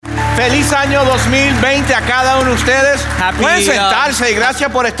Feliz año 2020 a cada uno de ustedes. Pueden sentarse y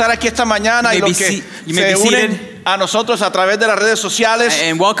gracias por estar aquí esta mañana y los que se unen a nosotros a través de las redes sociales.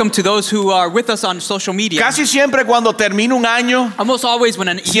 And welcome to those who are with us on social media. Casi siempre cuando termina un año, Almost always when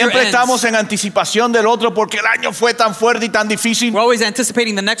an year siempre ends, estamos en anticipación del otro porque el año fue tan fuerte y tan difícil. we're always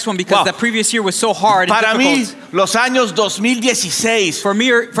anticipating the next one because the previous year was so hard and Para mí, difficult. los años 2016, For me,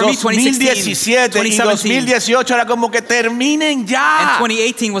 2016, 2017 y 2018 era como que terminen ya. and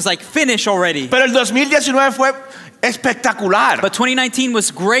 2018 was like finish already. Pero el 2019 fue espectacular. But 2019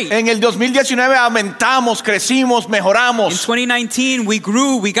 was great. En el 2019 aumentamos, crecimos, In mejoramos. 2019 we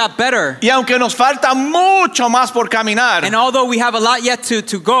grew, we got better. Y aunque nos falta mucho más por caminar, And although we have a lot yet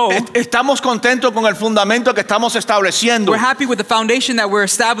to go, estamos contentos con el fundamento que estamos estableciendo we're happy with the foundation that we're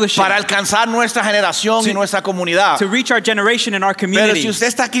establishing para alcanzar nuestra generación y nuestra comunidad. to reach our generation and our Pero community. si usted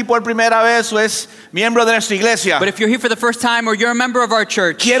está aquí por primera vez o es miembro de nuestra iglesia, But if you're here for the first time or you're a member of our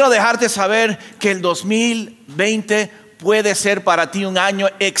church, quiero dejarte saber que el 2020 puede ser para ti un año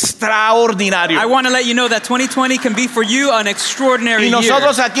extraordinario. I want to let you know that 2020 can be for you an extraordinary Y year.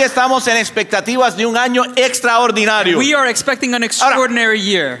 nosotros aquí estamos en expectativas de un año extraordinario. We are expecting an extraordinary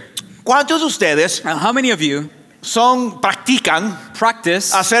year. ¿Cuántos de ustedes Now, how many of you practican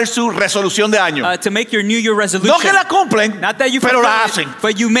practice hacer su resolución de año? to make your New Year resolution? No que la cumplen, Not that you pero la fulfill it, hacen.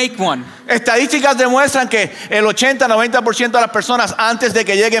 but you make one. Estadísticas demuestran que el 80-90% de las personas antes de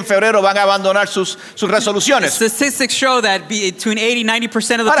que llegue en febrero van a abandonar sus resoluciones. Statistics show that between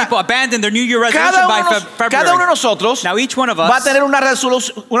 80-90% of the Ahora, people abandon their New Year resolution Cada by uno de February. nosotros Now each one of va a us tener una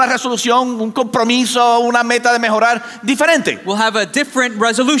resolución, un compromiso, una meta de mejorar diferente. will have a different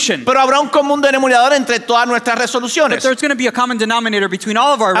resolution. Pero habrá un común denominador entre todas nuestras But resoluciones. there's going to be a common denominator between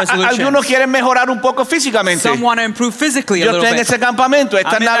all of our Algunos resolutions. quieren mejorar un poco físicamente. Some want to improve physically a Yo little estoy en bit. ese campamento.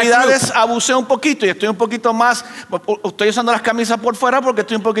 Estas I'm in that navidades abusé un poquito y estoy un poquito más. Estoy usando las camisas por fuera porque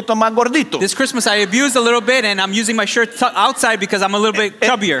estoy un poquito más gordito. This Christmas I abused a little bit and I'm using my shirt outside because I'm a little bit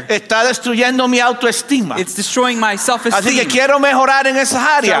chubbier. Está destruyendo mi autoestima. It's destroying my Así que self-esteem. quiero mejorar en esas So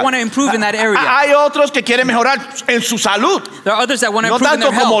I áreas. want to improve in that area. Hay otros que quieren mejorar en su salud. There are others that want to No improve in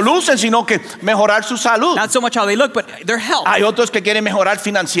tanto their como health. lucen, sino que mejorar su salud. Not so much how they look, but their health. Hay otros que quieren mejorar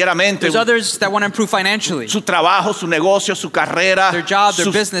financieramente. There's others that want to improve financially. Su trabajo, su negocio, su carrera, Their job,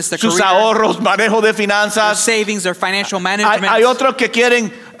 their business, their sus career. ahorros, manejo de Their finanzas. savings, their financial Hay management. otros que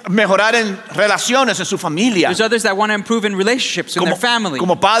quieren mejorar en relaciones en su familia. There's others that want to improve in relationships in their family.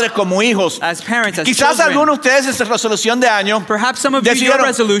 Como padres, como hijos. As parents, as Quizás children. algunos de ustedes en su resolución de año Perhaps some of you, your decidieron,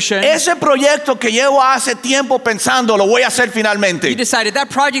 resolution, ese proyecto que llevo hace tiempo pensando, lo voy a hacer you finalmente. decided that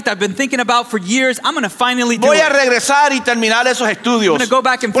project I've been thinking about for years, I'm going to finally do Voy a it. regresar y terminar esos estudios. I'm going to go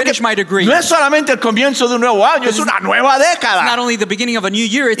back and Porque finish my degree. no es solamente el comienzo de un nuevo año, es una nueva It's not década. only the beginning of a new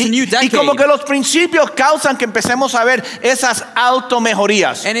year, it's a new Y decade. como que los principios causan que empecemos a ver esas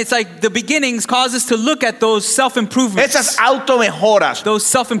automejorías, And it's like the beginnings cause us to look at those self-improvements. esas automejoras. Those Y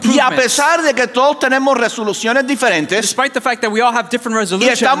a self-improvements. pesar de que todos tenemos resoluciones diferentes Despite the fact that we all have different y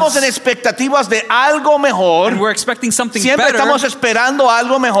resolutions, estamos en expectativas de algo mejor, and we're expecting something siempre better, estamos esperando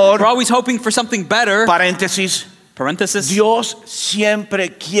algo mejor. we're always hoping for something better. Paréntesis, Parenthesis. Dios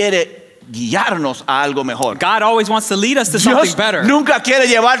siempre quiere guiarnos a algo mejor. God always wants to lead us to something Dios better. nunca quiere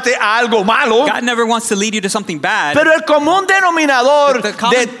llevarte a algo malo. God never wants to lead you to something bad. Pero el común denominador But the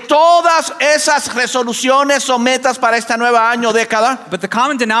common- de todas esas resoluciones o metas para esta nueva año, década, But the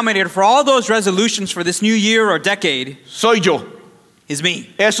common denominator for all those resolutions for this new year or decade soy yo, is me.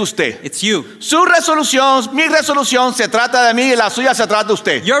 es usted. It's you. Su resolución, mi resolución se trata de mí y la suya se trata de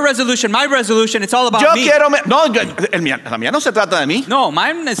usted. Your resolution, my resolution, it's all about Yo me. quiero, la mía no se trata de mí. No,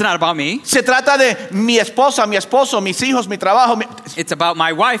 mine is not about me. Se trata de mi esposa, mi esposo, mis hijos, mi trabajo. It's about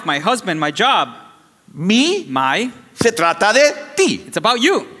my wife, my husband, my job. Mi se trata de ti. It's about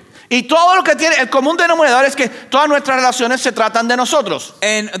you. Y todo lo que tiene, el común denominador es que todas nuestras relaciones se tratan de nosotros.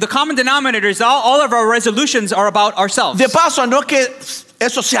 And the common denominator is all of our resolutions are about ourselves. De paso, no es que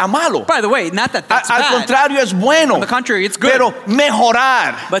eso sea malo. By the way, not that that's Al bad, contrario, es bueno. On the contrary, it's good. Pero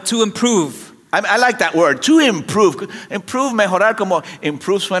mejorar. but to improve. I like that word, to improve. Improve, mejorar, como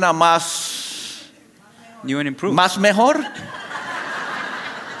improve suena más, You and improve. más mejor.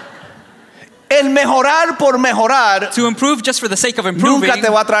 El mejorar por mejorar To improve just for the sake of improving. nunca te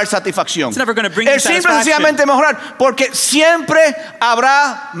va a traer satisfacción. It's never going to bring you Es simple y satisfaction. sencillamente mejorar, porque siempre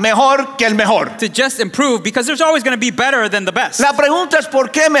habrá mejor que el mejor. To just improve because there's always going to be better than the best. La pregunta es ¿por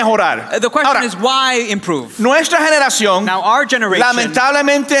qué mejorar? The question Ahora, is why improve? nuestra generación Now our generation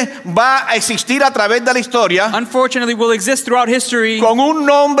lamentablemente va a existir a través de la historia unfortunately will exist throughout history con un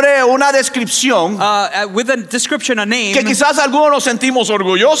nombre, una descripción with a description, a name que quizás algunos nos sentimos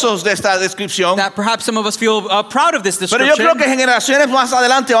orgullosos de esta descripción. descripción. That perhaps some of us feel proud of this Pero description. yo creo que generaciones más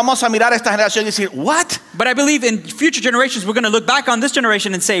adelante vamos a mirar a esta generación y decir, what? But I believe in future generations we're going to look back on this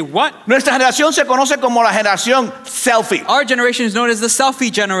generation and say, what? Nuestra generación se conoce como la generación selfie. Our generation is known as the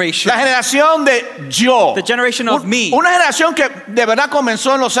selfie generation. La generación de yo. The generation of me. Una generación que de verdad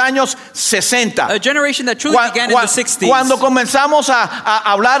comenzó en los años 60. A generation that truly began in the 60s. Cuando comenzamos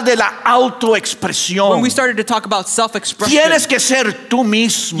a hablar de la autoexpresión. When we started to talk about self-expression. Tienes que ser tú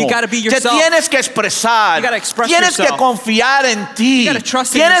mismo. You gotta be yourself. Te tienes que expresar. You gotta express tienes yourself. que confiar en ti. You gotta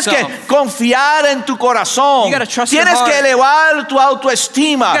trust in tienes yourself. que confiar en tu corazón. You gotta trust tienes your que heart. elevar tu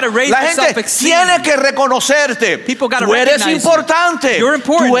autoestima. You gotta raise La your gente self-esteem. tiene que reconocerte. People gotta Tú eres recognize importante. you. You're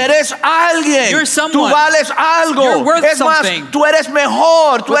important. Tú eres alguien. You're Tú someone. vales algo. You're worth Es más, something. tú eres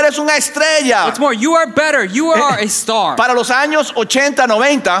mejor. Tú eres una estrella. What's more, you are better. You are a star. Para los años 80,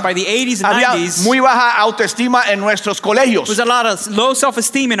 90, By the 80s and había 90s, muy baja autoestima en nuestros colegios. there was a lot of low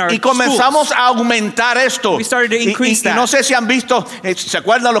self-esteem in our Y comenzamos schools. a aumentar esto. We started to increase y no sé si han visto, ¿se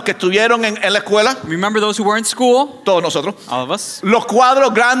acuerdan los que estuvieron en la escuela? Remember those who were in school? Todos nosotros. All of us. Los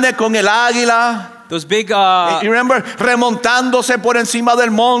cuadros grandes con el águila. Those big You remember, remontándose por encima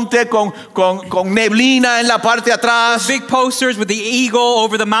del monte con neblina en la parte de atrás. big posters with the eagle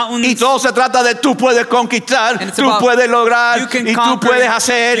over the mountains. Y todo se trata de tú puedes conquistar, And it's tú about puedes lograr you can y tú conquer, puedes you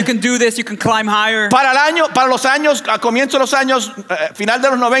hacer. can do this, you can climb higher. Para los años, a comienzo de los años, final de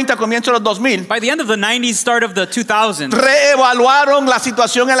los 90, comienzo de los 2000, By the end of the 90s, start of the 2000s, reevaluaron la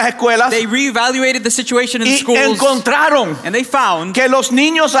situación en las escuelas they reevaluated the situation in the y schools encontraron and they found que los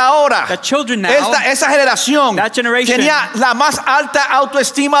niños ahora, that children now, esa generación, that generation, tenía la más alta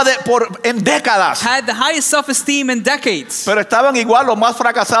autoestima en décadas, had the highest self-esteem in decades. pero estaban igual o más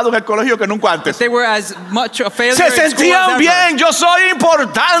fracasados en el colegio que nunca antes. They were as much a failure Se in school as sentían ever. bien, yo soy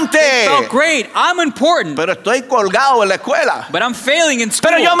importante, They felt great. I'm important, pero estoy colgado en la escuela. but I'm failing in school.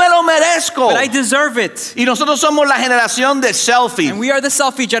 Pero yo me lo merezco. But I deserve it. Y nosotros somos la generación de selfie. And we are the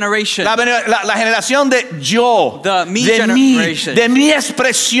selfie generation. La generación de yo, The me de generation. de mi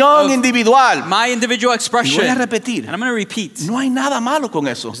expresión Of individual. My individual Y expression. voy a repetir, And I'm going to repeat. no hay nada malo con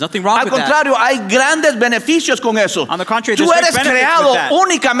eso. There's nothing wrong Al with that. contrario, hay grandes beneficios con eso. On the contrary, Tú there's eres great benefits creado with that.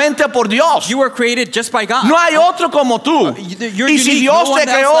 únicamente por Dios. You were created just by God. No hay otro como tú. You're Y si unique. Dios No te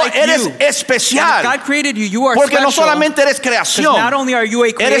one else creó, like eres you. And especial. if God created you, you are Porque special. no solamente eres Because creación, not only are you a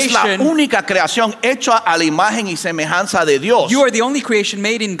eres la creation, única creación hecha a la imagen y semejanza de Dios. you are the only creation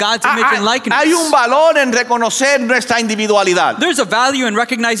made in God's image and likeness. Hay un valor en reconocer nuestra individualidad. There's a value in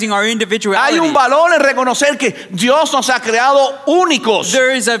recognizing our individuality. Hay un valor en reconocer que Dios nos ha creado únicos.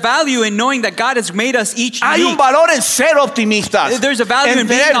 There is a value in knowing that God has made us each Hay un unique. valor en ser optimistas. There's a value En in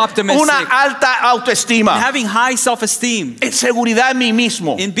being tener optimistic. una alta autoestima. And having high self-esteem. En seguridad en mí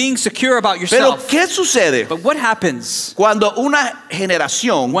mismo. In being secure about Pero yourself. ¿qué sucede But what happens cuando una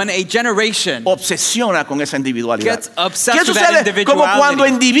generación when a generation obsesiona con esa individualidad? gets obsessed ¿Qué with that sucede? Como cuando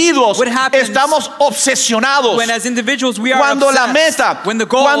individuality? individuos What happens estamos obsesionados. when as individuals we are Cuando la obsessed? meta, When the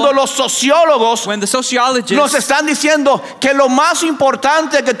goal, cuando los sociólogos when the sociologists nos están diciendo que lo más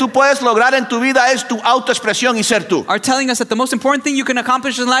importante que tú puedes lograr en tu vida es tu autoexpresión y ser tú. are telling us that the most important thing you can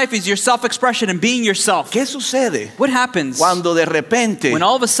accomplish in life is your self-expression and being yourself. ¿Qué sucede What happens cuando de repente when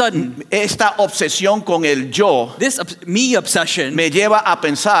all of a sudden esta obsesión con el yo this me obsession me lleva a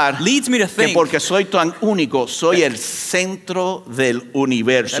pensar leads me to que think porque soy tan único, soy el centro del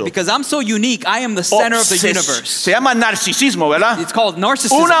universo? that because I'm so unique, I am the center of the universe. Se llama narcisismo, ¿verdad? It's called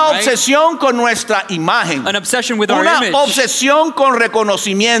narcissism, Una right? obsesión con nuestra imagen. An obsession with our Una image. obsesión con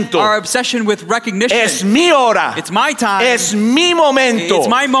reconocimiento. Our obsession with recognition. Es mi hora. It's my time. Es mi momento. It's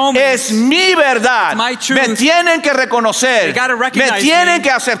my moment. Es mi verdad. It's my truth. Me tienen que reconocer. They gotta Me recognize tienen me. que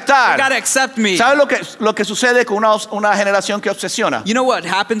aceptar. You gotta accept me. ¿Sabes lo que sucede con una generación que obsesiona? You know what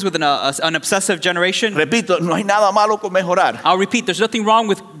happens with an obsessive generation? Repito, no hay nada malo con mejorar. I'll repeat, there's nothing wrong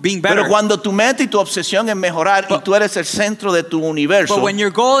with being better. Pero cuando tu mente y tu obsesión es mejorar y tú eres el centro de tu universo, But when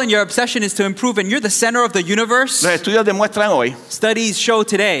your goal and your obsession is to improve and you're the center of the universe, los estudios demuestran hoy studies show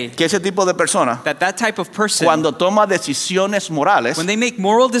today que ese tipo de persona, that type of person, cuando toma decisiones morales, when they make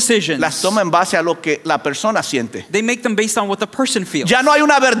moral decisions, las toma en base a lo que la persona siente. they make them based on what the person feels. Ya no hay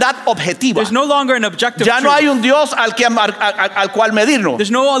una verdad objetiva. There's no longer an objective Ya no truth. hay un Dios al cual medirnos.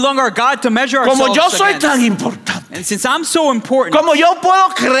 There's no longer a God to measure Como ourselves yo soy against. tan importante, And since I'm so important, como yo puedo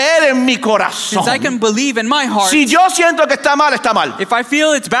creer en mi corazón, since I can believe in my heart, si yo siento que está mal, está mal. if I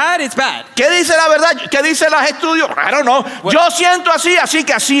feel it's bad, it's bad. ¿Qué dice la verdad? ¿Qué dice los estudios? I don't know. Yo siento así, así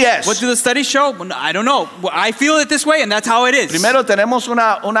que así es. What do the studies show? I don't know. I feel it this way, and that's how it is. Primero tenemos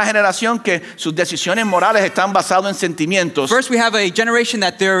una generación que sus decisiones morales están basadas en sentimientos. First, we have a generation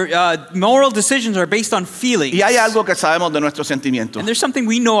that their moral decisions are based on feelings. Y hay algo que sabemos de nuestros sentimientos. And there's something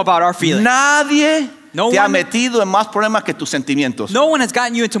we know about our feelings. Nadie te ha metido en más problemas que tus sentimientos. No one has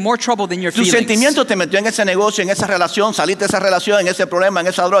gotten you into more trouble than your Tus feelings. sentimientos te metió en ese negocio, en esa relación, saliste de esa relación, en ese problema, en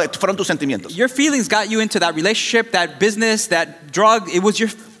esa droga. Fueron tus sentimientos. Your feelings got you into that relationship, that business, that drug. It was your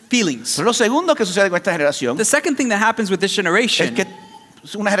feelings. Pero lo segundo que sucede con esta generación The second thing that happens with this es generation que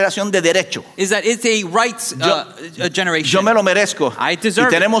es una generación de derecho. is that it's a rights generation. Yo me lo merezco. I Y deserve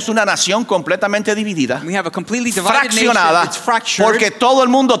it. tenemos una nación completamente dividida, We have a completely divided nation. fraccionada, It's fractured. porque todo el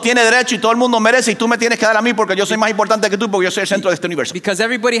mundo tiene derecho y todo el mundo merece, y tú me tienes que dar a mí porque yo soy más importante que tú, porque yo soy el centro de este universo. Because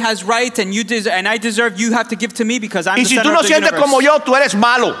everybody has rights and and I deserve, you have to give to me because I'm Y the si tú center no of the sientes universe. como yo, tú eres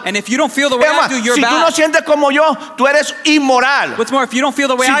malo. And if you don't feel the way Es I más, do, you're si tú bad. no sientes como yo, tú eres inmoral. What's more, if you don't feel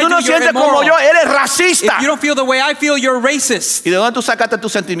the way Si I tú do, no you're sientes como immoral. yo, eres racista. If you don't feel the way I feel, you're racist. ¿Y de dónde tú sacaste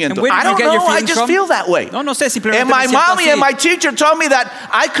tus sentimientos? And where I did you don't get your know, I feelings just from? feel that way. No sé, simplemente And my me siento mommy así. and my teacher told me that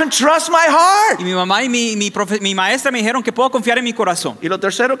I can trust my heart. Y mi mamá y mi maestra me dijeron que puedo confiar en mi corazón. Y lo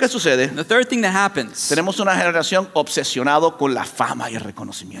tercero que sucede, The third thing that happens, tenemos una generación obsesionado con la fama y el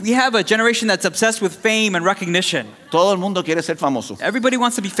reconocimiento. we have a generation that's obsessed with fame and recognition. Todo el mundo quiere ser famoso. Everybody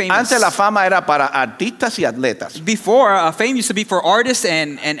wants to be famous. Antes la fama era para artistas y atletas. Before, fame used to be for artists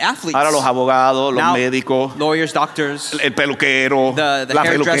and athletes. Ahora los abogados, los Now, médicos, lawyers, doctors, el peluquero, The la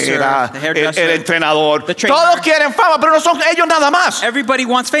hairdresser, peluquera, the hairdresser, el entrenador. the trainer. Todos quieren fama, pero no son ellos nada más. everybody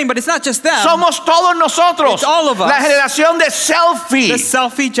wants fame, but it's not just them. Somos todos nosotros. It's all of us. La generación de selfie. The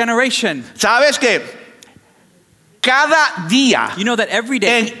selfie generation. ¿Sabes qué? Cada día You know that every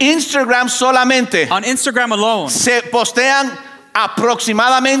day en Instagram solamente on Instagram alone, se postean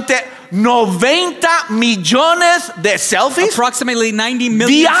aproximadamente 90 millones de selfies. approximately 90 million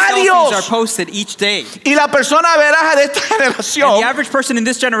Diarios. selfies are posted each day. Y la persona veraja de esta And generación the average person in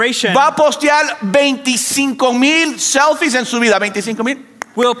this generation va a postear 25,000 selfies en su vida. 25,000.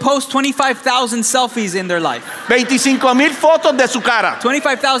 will post 25,000 selfies in their life. 25,000 fotos de su cara.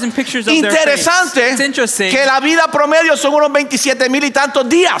 25,000 pictures of their face. Interesante It's interesting que la vida promedio son unos 27,000 y tantos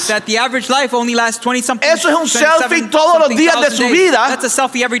días. that the average life only lasts 20-something. Eso es un selfie todos los días de su vida. That's a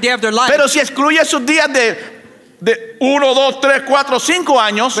selfie every day of their life. Pero si excluye sus días de 1, 2, 3, 4, 5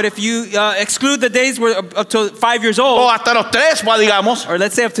 años, But if you exclude the days where up to 5 years o old, hasta los 3, digamos, or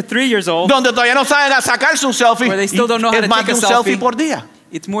let's say up to 3 years old, donde todavía no saben a sacarse un selfie, Where they still don't know how es to más take de a un selfie selfie. por día.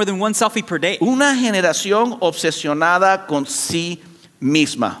 it's more than one selfie per day. Una generación obsesionada con sí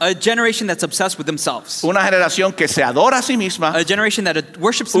misma. A generation that's obsessed with themselves. Una generación que se adora a sí misma. A generation that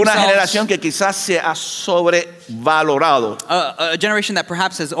worships Una themselves. generación que quizás se ha sobrevalorado. A generation that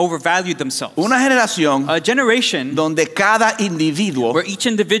perhaps has overvalued themselves. Una generación A generation donde cada individuo where each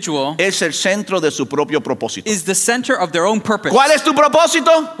individual es el centro de su propio propósito. is the center of their own purpose. ¿Cuál es tu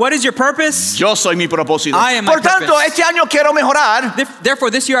propósito? What is your purpose? Yo soy mi propósito. I am my Por tanto, purpose. este año quiero mejorar Therefore,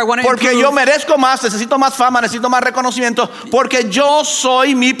 this year I want to porque improve yo merezco más, necesito más fama, necesito más reconocimiento, porque yo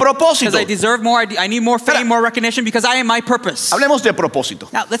soy mi propósito. because I deserve more. I need more fame, Espera. more recognition because I am my purpose. Hablemos de propósito.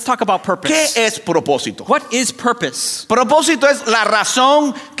 Now, let's talk about purpose. ¿Qué es propósito? What is purpose? Propósito es la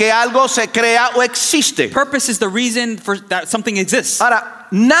razón que algo se crea o existe. Purpose is the reason for that something exists. Ahora,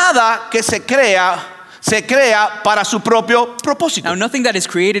 nada que se crea para su propio propósito. Now, nothing that is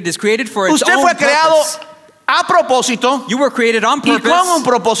created for its Usted own fue creado purpose. a propósito You were created on y purpose con un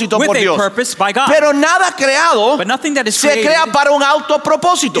propósito with por a Dios. purpose by God. Pero nada creado But nothing that is se created crea para un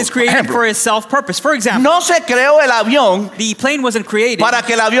autopropósito. is created Ejemplo, for a self-purpose. For example, no se creó el avión the plane wasn't created para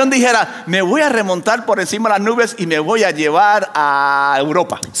que el avión dijera, me voy a remontar por encima de las nubes y me voy a llevar a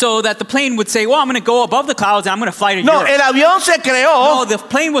Europa. so that the plane would say, well, I'm going to go above the clouds and I'm going to fly to No, Europe. el avión se creó No, the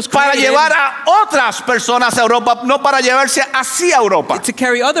plane was para created llevar a otras personas a Europa, no para llevarse hacia Europa. to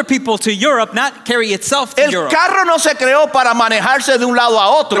carry other people to Europe, not carry itself to El Europe. carro no se creó para manejarse de un lado a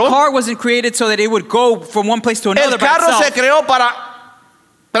The otro. car wasn't created so that it would go from one place to another El by carro se itself. creó para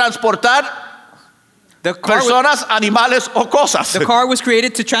transportar The car, personas, animales o cosas the car was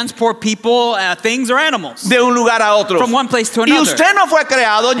created to transport people, things, or animals de un lugar a otro. from one place to Y another. usted no fue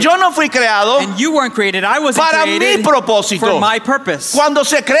creado, yo no fui creado And you weren't created. I wasn't para created mi propósito. for my purpose. Cuando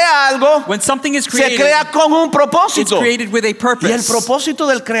se crea algo, When something is se created, crea con un it's propósito. created with a Y el purpose. propósito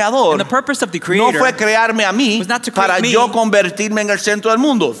del creador And the purpose of the no creator fue crearme a mí was not to create para me yo convertirme en el centro del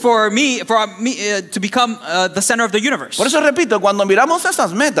mundo. for me to become the center of the universe. Por eso repito, cuando miramos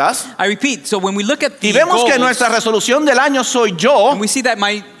esas metas I repeat, so when we look at y Y vemos que nuestra resolución del año soy yo. And we see that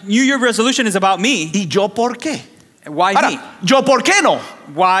my New Year resolution is about me. ¿Y yo por qué? Why Ahora, me? ¿yo por qué no?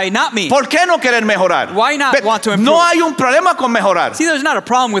 Why not me? ¿Por qué no querer mejorar? Why not want to improve? No hay un problema con mejorar. See, there's not a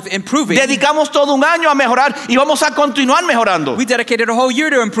problem with improving. Dedicamos todo un año a mejorar y vamos a continuar mejorando. We dedicated a whole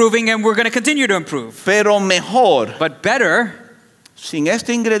year to improving, and we're going to continue to improve. Pero mejor, But better, sin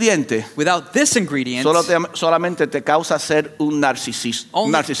este ingrediente, without this ingredient, solamente te causa ser un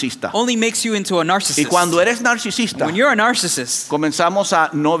narcisista. only makes you into a narcissist. Y cuando eres narcisista, When you're a narcissist, comenzamos a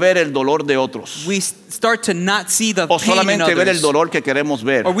no ver el dolor de otros. we start to not see the O pain in solamente ver el others. dolor que queremos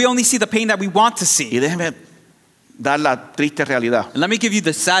ver. Or we only see the pain that we want to see. Y déjeme dar la triste realidad. And let me give you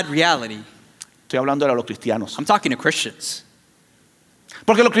the sad reality. Estoy hablando de los cristianos. I'm talking to Christians.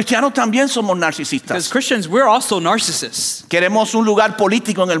 Porque los cristianos también somos Because narcisistas. Christians, we're also narcissists. Queremos un lugar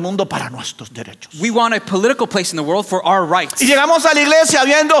político en el mundo para nuestros derechos. We want a political place in the world for our rights. Y llegamos a la iglesia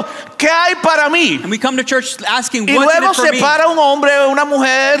viendo qué hay para mí. And we come to church asking, Y what's in luego it for se me? para un hombre o una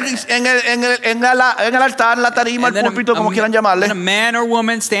mujer en el altar, en la tarima, el And then púlpito, como quieran and llamarle. a man or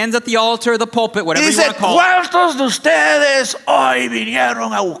woman stands at the altar, the pulpit, Y whatever you dice, want to call it, ¿cuántos de ustedes hoy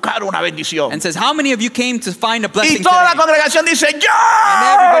vinieron a buscar una bendición? and says, how many of you came to find a blessing Y toda la today? congregación dice, And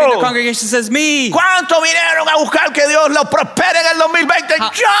everybody in the ¡yo! congregation says, me. ¿Cuántos vinieron a buscar que Dios los prospere en el 2020?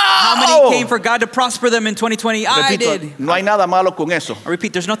 How many came ¡Yo! for God to prosper them in 2020? I Repito, did. no hay nada malo con eso. I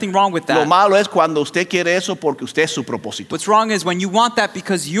repeat, there's nothing wrong with Lo that. malo es cuando usted quiere eso porque usted es su propósito. What's wrong is when you want that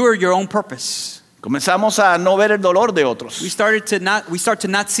because you're your own purpose. Comenzamos a no ver el dolor de otros. We start to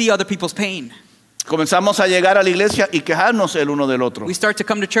not see other people's pain. Comenzamos a llegar a la iglesia y quejarnos el uno del otro. We start to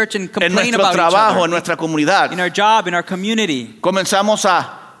come to church and En complain nuestro about each trabajo, en other. nuestra comunidad. In our job, in our community. Comenzamos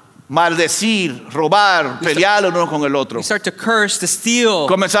a maldecir, robar, pelear uno con el otro. We start to curse, to steal,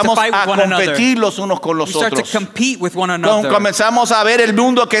 to Comenzamos fight a with one another. competir los unos con We los start to otros. compete with one another. Comenzamos a ver el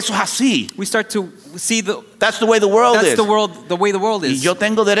mundo que eso es así. We start to see That's the way the world that's is. the way the world Y is. yo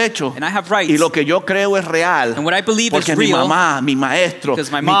tengo derecho. And I have rights. Y lo que yo creo es real. And what I believe is Porque mi real. mamá, mi maestro,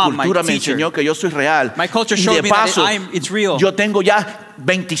 Because my mi mom, my cultura me teacher, enseñó que yo soy real. my culture Y showed de me that paso, it's real. yo tengo ya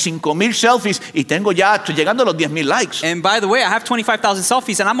 25,000 selfies y tengo ya, estoy llegando a los 10,000 likes. And by the way, I have 25,000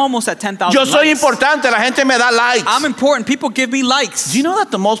 selfies and I'm almost at 10,000 Yo soy likes. importante, la gente me da likes. I'm important. People give me likes. Do you know that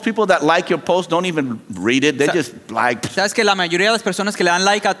the most people that like your post don't even read it? They just like. ¿Sabes que la mayoría de las personas que le dan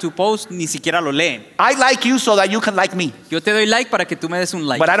like a tu post ni siquiera lo leen? I like you so that you can like me. Yo te doy like para que tú me des un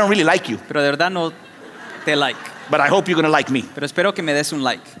like. But I don't really like you. Pero de verdad no te like. But I hope you're going to like me. Pero espero que me des un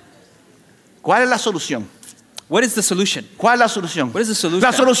like. ¿Cuál es la solución? What is the solution? ¿Cuál es la solución? What is the solution?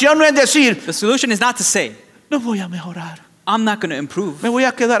 La solución no es decir, The solution is not to say, no voy a mejorar. I'm not going to improve. Me voy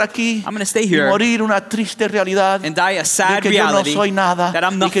a quedar aquí I'm gonna stay y here morir una triste realidad and die a de sad que yo no reality soy nada that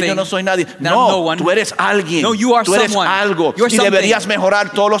I'm y que yo nothing, no soy nadie. that I'm No, no one. tú eres alguien. No, you are tú eres someone. algo You're y something. deberías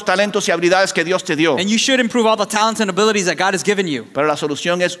mejorar todos los talentos y habilidades que Dios te dio. And you should improve all the talents and abilities that God has given you. Pero la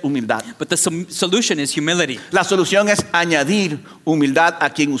solución es humildad. But the solution is humility. La solución es añadir humildad a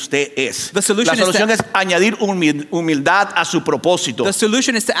quien usted es. The solution La solución is es añadir humildad a su propósito. The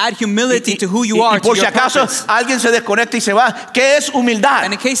solution is to add humility to who you are, y por to si your acaso purpose. alguien se desconecta y se va, ¿qué es humildad?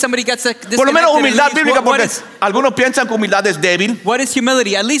 And in case somebody gets disconnected, Por lo menos and humildad leaves, bíblica, porque is, algunos piensan que humildad es débil. what is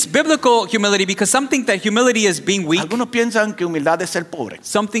humility? At least biblical humility, because some think that humility is being weak. Algunos piensan que humildad es ser pobre.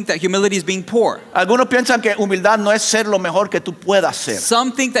 Some think that humility is being poor. Algunos piensan que humildad no es ser lo mejor que tú puedas ser.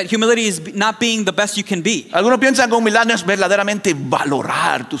 Some think that humility is not being the best you can be. Algunos piensan que humildad no es verdaderamente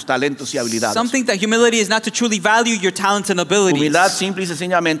valorar tus talentos y habilidades. Some think that humility is not to truly value your talents and abilities. Humildad simple y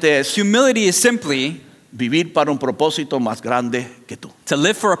sencillamente es Humility is simply vivir para un propósito más grande que tú. to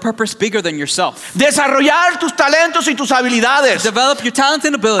live for a purpose bigger than yourself. Desarrollar tus talentos y tus habilidades Develop your talents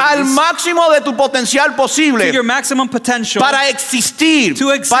and abilities al máximo de tu potencial to posible your maximum potential para existir,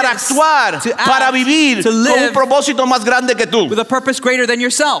 to exist, para actuar, to act, para vivir to con un live propósito más grande que tú. with a purpose greater than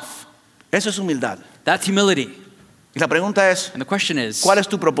yourself. Eso es humildad. That's humility. Y la pregunta es, And the question is, ¿cuál es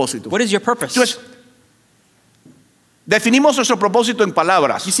tu propósito? what is your purpose? Entonces, definimos nuestro propósito en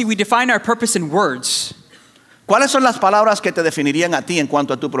palabras. You see, we define our purpose in words. ¿Cuáles son las palabras que te definirían a ti en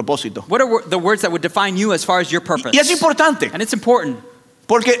cuanto a tu propósito? What are the words that would define you as far as your purpose? Y es importante, And it's important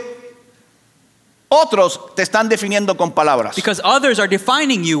porque otros te están definiendo con palabras. because others are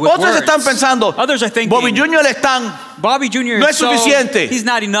defining you with Otros words. están pensando, Others are thinking, Bobby Jr. están, Bobby Jr. no is es so, suficiente. he's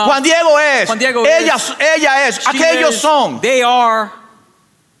not enough. Juan Diego es, Juan Diego ella es, She aquellos is, son. They are.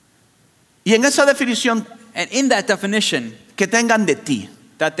 Y en esa definición And in that definition, que tengan de ti,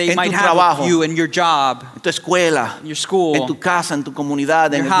 that they en might tu have trabajo, of you in your job, en tu escuela, in your school, en tu casa, en tu comunidad,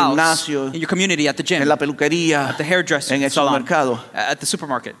 in en your el house, gimnasio, in your community, at the gym, en la peluquería, at the hairdresser en el salon, supermercado. at the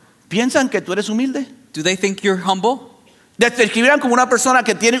supermarket. ¿Piensan que tú eres humilde? Do they think you're humble? describirán como una persona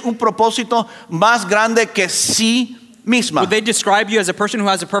que tiene un propósito más grande que sí misma. Would they describe you as a person who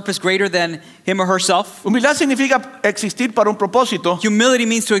has a purpose greater than him or herself? Humildad significa existir para un propósito Humility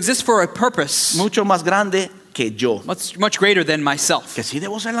means to exist for a purpose mucho más grande que yo. much greater than myself. Que sí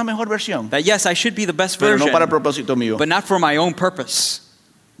debo ser la mejor versión, That yes, I should be the best pero version, no para el propósito mío. but not for my own purpose.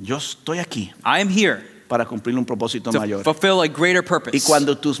 Yo estoy aquí I am here para cumplir un propósito to mayor. fulfill a greater Y purpose.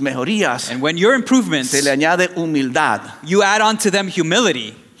 cuando tus mejorías And when your improvements, se le añade humildad, you add on to them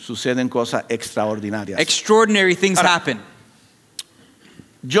humility, suceden cosas extraordinarias. extraordinary things Ahora, happen.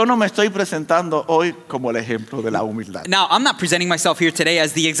 Yo no me estoy presentando hoy como el ejemplo de la humildad. Now, I'm not presenting myself here today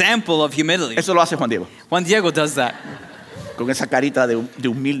as the example of humility. Eso lo hace Juan Diego, Juan Diego does that. con esa carita de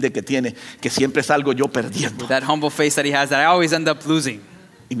humilde que tiene, que siempre salgo yo perdiendo. That humble face that he has that I always end up losing.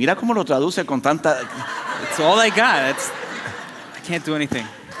 Y mira cómo lo traduce con tanta... It's all I got. I can't do anything.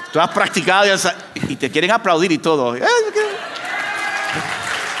 Tú has practicado y te quieren aplaudir y todo.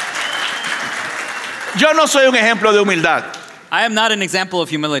 Yo no soy un ejemplo de humildad, I am not an example of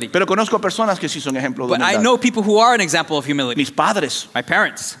humility. pero conozco personas que sí son ejemplos de But I humildad. know people who are an example of humility. Mis padres, My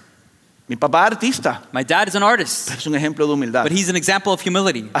parents. mi papá es artista, My dad is an artist, pero es un ejemplo de humildad. but he's an example of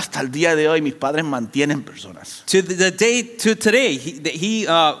humility. Hasta el día de hoy mis padres mantienen personas. To today, he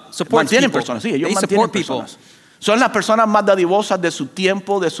supports Mantienen people. personas, sí, ellos They mantienen support people. personas. Son las personas más dadivosas de su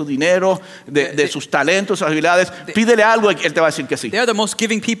tiempo, de su dinero, de sus talentos, sus habilidades. Pídele algo y él te va a decir que sí. They're the most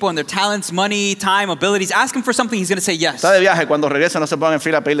giving people in their talents, money, time, abilities. Ask him for something, he's going to say yes. Está de viaje, cuando regresa no se pongan en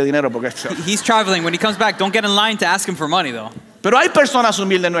fila a pedirle dinero porque... He's traveling. When he comes back, don't get in line to ask him for money, though. Pero hay personas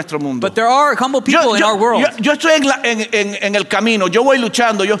humildes en nuestro mundo. But there are humble people in our world. Yo estoy en el camino, yo voy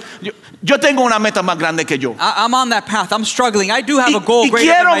luchando, yo tengo una meta más grande que yo. I'm on that path. I'm struggling. I do have a goal Y greater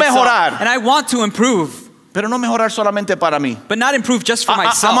than quiero myself. mejorar. And I want to improve. Pero no mejorar solamente para mí. But not improve just for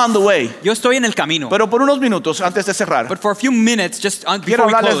myself. I'm on the way. Yo estoy en el camino. Pero por unos minutos antes de cerrar, But for a few minutes, just quiero before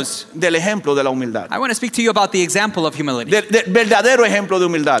we hablarles close, del ejemplo de la humildad. I want to speak to you about the example of humility. Del verdadero ejemplo de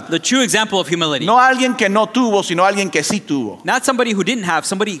humildad. The true example of humility. No alguien que no tuvo, sino alguien que sí tuvo. Not somebody who didn't have,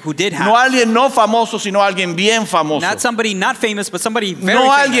 somebody who did have. No alguien no famoso, sino alguien bien famoso. Not somebody not famous, but somebody very No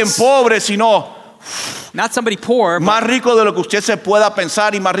famous. alguien pobre, sino Not somebody poor, but más rico de lo que usted se pueda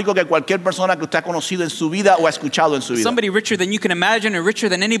pensar y más rico que cualquier persona que usted ha conocido en su vida o ha escuchado en su vida. somebody richer than you can imagine or richer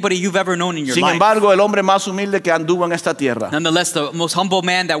than anybody you've ever known in your Sin life. embargo, el hombre más humilde que anduvo en esta tierra, Nonetheless, the most humble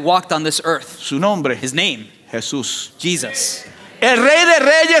man that walked on this earth, su nombre, his name, Jesús. Jesus. El rey de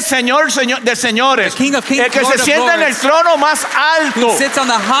reyes, señor de señores. The King of kings, El que Lord se of sienta en el lords. trono más Who alto. sits on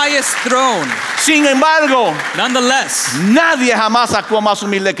the highest throne. Sin embargo, Nonetheless, nadie jamás actuó más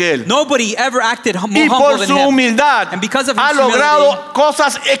humilde que él. nobody ever acted more Y humble por than su him. humildad And because of his ha humility, logrado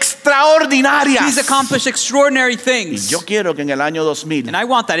cosas extraordinarias. He's accomplished extraordinary Y things. yo quiero que en el año 2000, And I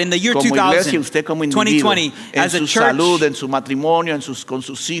want that in the year como iglesia, 2000, usted como individuo, 2020, en as a su church, salud, en su matrimonio, con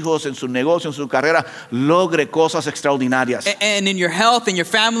sus hijos, en su negocio, en su carrera, logre cosas extraordinarias. and in your health, in your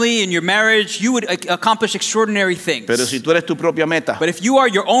family, in your marriage, you would accomplish extraordinary things. Pero si tú eres tu propia meta, But if you are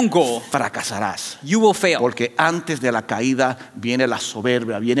your own goal, fracasarás. you will fail. Porque antes de la caída viene la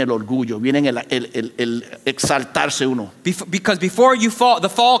soberbia, viene el orgullo, viene el exaltarse uno. Because before you fall, the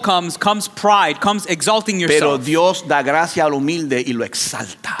fall comes pride, comes exalting Pero yourself. Dios da gracia al humilde y lo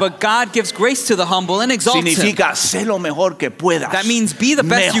exalta. But God gives grace to the humble and exalts him. Significa sé lo mejor que puedas. That means be the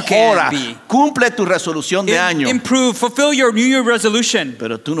best you Mejora, can be. cumple tu resolución de año. Improve, fulfill your New Year resolution.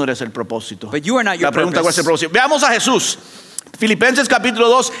 Pero tú no eres el propósito. But you are not your La pregunta, ¿cuál es purpose. el propósito? Veamos a Jesús. Filipenses capítulo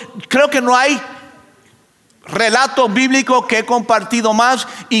 2. Creo que no hay relato bíblico que he compartido más,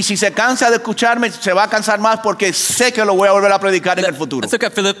 y si se cansa de escucharme se va a cansar más porque sé que lo voy a volver a predicar en el futuro. Let's look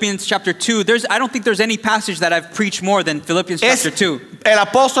at Philippians chapter 2. I don't think there's any passage that I've preached more than Philippians Es chapter 2. el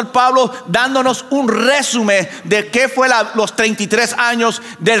apóstol Pablo dándonos un resumen de qué fue los 33 años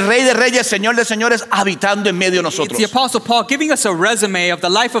del Rey de Reyes, Señor de Señores, habitando en medio de It's nosotros. the Apostle Paul giving us a resume of the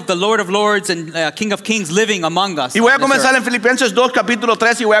life of the Lord of Lords and King of Kings living among us. Y voy a on this comenzar earth. en Filipenses 2 capítulo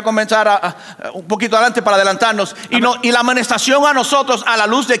 3 y voy a comenzar un poquito adelante para adelantarnos. Y la amonestación a nosotros a la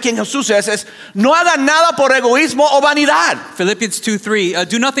luz de quien Jesús es no hagan nada por egoísmo o vanidad. Philippians 2:3.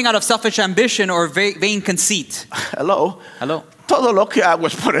 Do nothing out of selfish ambition or vain conceit. Hello. Hello. Todo lo que hago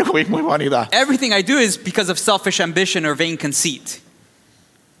es por egoísmo y vanidad. Everything I do is because of selfish ambition or vain conceit.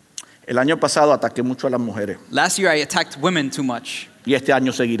 El año pasado ataqué mucho a las mujeres Last year I attacked women too much. y este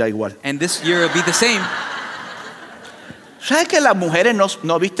año seguirá igual. And this year will be the same. ¿Sabes que las mujeres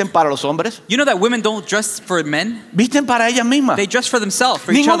no visten para los hombres? You know that women don't dress for men? Visten para ellas mismas. They dress for themselves,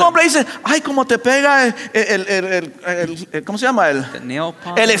 for each Ningún other. hombre dice, ay, cómo te pega ¿cómo se llama? The nail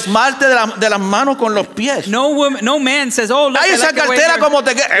polish. El esmalte de las manos con los pies. No man says, oh, look, Ay, I esa like the way cartera your- como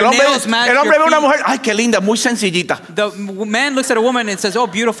te queda. El your hombre nails match ve your a una feet. mujer, ay, qué linda, muy sencillita. The man looks at a woman and says, oh,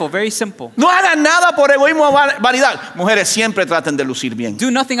 beautiful, very simple. No hagan nada por egoísmo o vanidad. Mujeres siempre traten de lucir bien.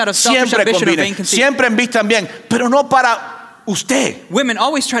 Do nothing out of selfish Siempre ambition or combinen, vain conceit. siempre vistan bien, pero no para usted. Women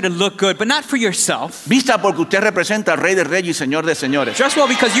always try to look good, but not for yourself. Vista porque usted representa al Rey de Reyes y Señor de Señores. Dress well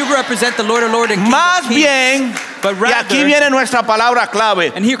because you represent the Lord of Lords and King Más of Kings. bien, But y aquí rather- viene nuestra palabra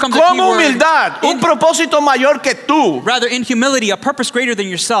clave, And here comes the con key word. humildad, un propósito mayor que tú, Rather, in humility, a purpose greater than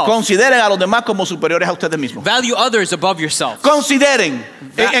yourself. consideren a los demás como superiores a ustedes mismos. Value others above yourself. Consideren.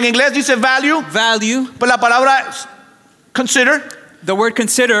 En inglés dice value, Value, pues la palabra consider the word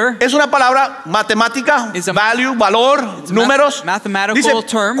consider, es una palabra matemática, It's a- value, valor, números. mathematical Dice,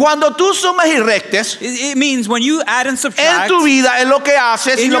 term. cuando tú sumas y restes it means when you add and en subtract tu vida, en lo que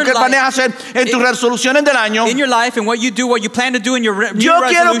haces y In lo your que life- planeas hacer en tus resoluciones del año, in your life and what you do, what you plan to do in your new yo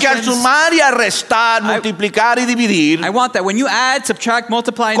quiero que al resolutions. sumar y a restar, multiplicar y dividir, I want that when you add, subtract,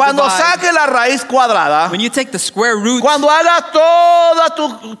 multiply, and cuando divide, saques la raíz cuadrada, when you take the square root, cuando hagas toda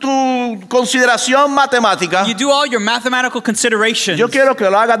tu consideración matemática, you do all your mathematical considerations. yo quiero que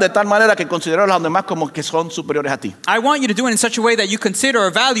lo hagas de tal manera que consideres a los demás como que son superiores a ti. I want you to do it in such a way that you consider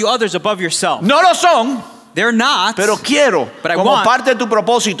or value others above yourself. No lo son, They're not, pero quiero, But I como want parte de tu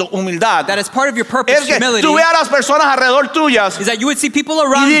propósito, humildad, that as part of your purpose, es que humility, tú veas a las personas alrededor tuyas is that you would see people y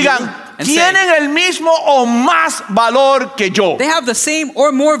around you digan, and say, tienen el mismo o más valor que yo. they have the same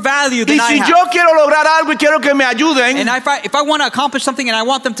or more value Y than I si have. yo quiero lograr algo y quiero que me ayuden, And if I want to accomplish something and I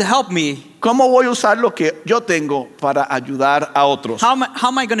want them to help me, ¿cómo voy a usar lo que yo tengo para ayudar a otros? how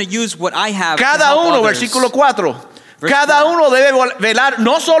am I going to use what I have to Cada help uno, others? versículo 4. Verse Cada 4. uno debe velar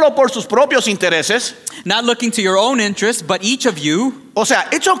no solo por sus propios intereses. Not looking to your own interests, but each of you, O sea,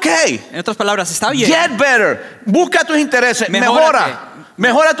 it's okay. en otras palabras, está bien. Get better. Busca tus intereses. Mejórate.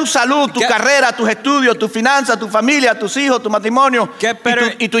 Mejora tu salud, tu Get- carrera, tus estudios, tu finanzas, tu familia, tus hijos, tu matrimonio Get y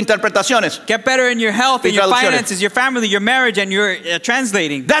better. tus interpretaciones. Get better in your health, in Y your traducciones. finances, your family, your marriage, and your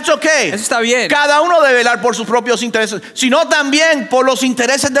translating. That's okay. Eso está bien. Cada uno debe velar por sus propios intereses, sino también por los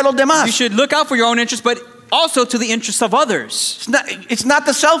intereses de los demás. You should look out for your own interests, but also to the interests of others. It's not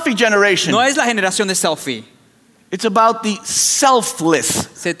the selfie generation. No es la generación de selfie. It's about the selfless.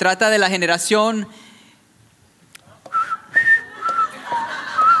 Se trata de la generación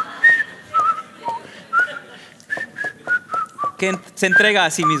que se entrega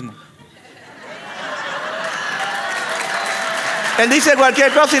a sí mismo. Él dice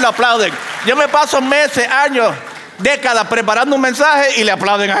cualquier cosa y le aplauden. Yo me paso meses, años, décadas preparando un mensaje y le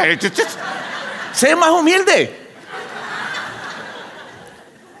aplauden a él. Sé más humilde.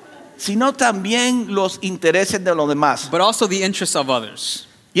 Sino también los intereses de los demás. But also the interests of others.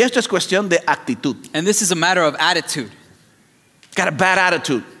 Y esto es cuestión de actitud. And this is a matter of attitude. Got a bad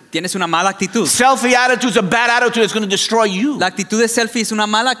attitude. Tienes una mala actitud. Selfie attitude is a bad attitude. It's going to destroy you. La actitud de selfie es una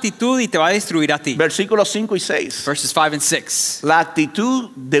mala actitud y te va a destruir a ti. Versículos 5 y 6. Verses 5 and 6. La actitud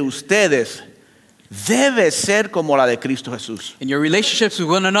de ustedes debe ser como la de Cristo Jesús. In your relationships with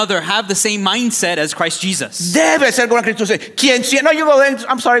one another, have the same mindset as Christ Jesus. Debe ser como Cristo Jesús.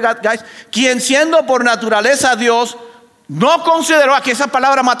 I'm sorry, guys. Quien siendo por naturaleza Dios, no consideró aquí esa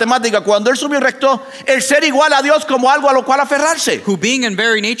palabra matemática. Cuando él subió y rectó, el ser igual a Dios como algo a lo cual aferrarse. Who being in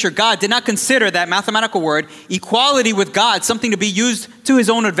very nature God did not consider that mathematical word, equality with God, something to be used to his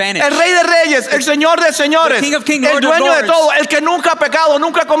own advantage. El Rey de Reyes, el Señor de Señores, The King of Kings, el Lord of dueño de Lords. todo, el que nunca ha pecado,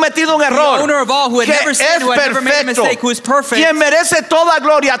 nunca ha cometido un error, The owner of all, who had que never sinned, es who had never made a perfecto, mistake, who is perfect, quien merece toda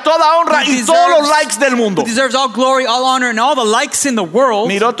gloria, toda honra who y todos los likes del who mundo. deserves all glory, all honor, and all the likes in the world,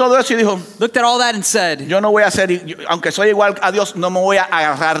 Miró todo eso y dijo, looked at all that and said, yo no voy a ser, aunque soy igual a Dios, no me voy a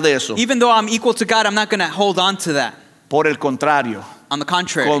agarrar de eso. even though I'm equal to God, I'm not going to hold on to that. Por el contrario, On the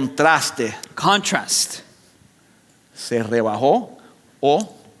contrary, contraste, contrast. se rebajó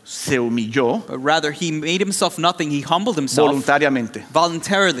o se humilló But rather, he made himself nothing. He humbled himself voluntariamente.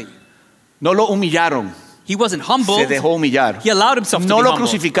 voluntarily. No lo humillaron, He wasn't humbled. se dejó humillar. He allowed himself to No be lo humbled.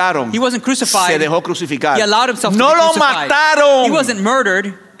 crucificaron, He wasn't crucified. se dejó crucificar. He allowed himself No to be lo crucified. mataron. He wasn't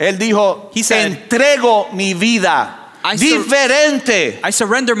murdered. Él dijo, He said, entrego mi vida I sur- diferente, I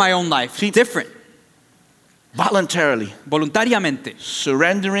surrender my own life. Sí. Different. voluntariamente, Voluntariamente.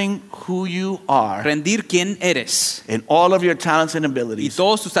 surrendering who you are Rendir quién eres. and all of your talents and Y abilities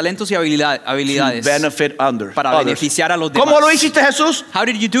todos tus talentos y to habilidades benefit para others. beneficiar a los demás. ¿Cómo lo hiciste, Jesús? How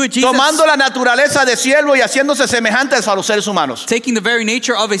did you do it, Jesus? Tomando la naturaleza de siervo y haciéndose semejantes a los seres humanos. Taking the very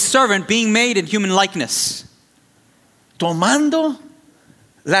nature of a servant, being made in human likeness. tomando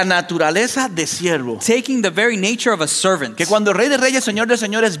la naturaleza de siervo. taking the very nature of a servant. Que cuando el Rey de Reyes, Señor de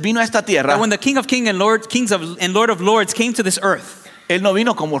Señores vino a esta tierra, That when the King of Kings and Lord of Lords came to this earth, Él no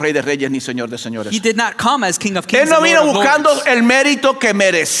vino como Rey de Reyes ni Señor de Señores. he did not come as King of Él Kings no and vino Lord of buscando Lords. el mérito que He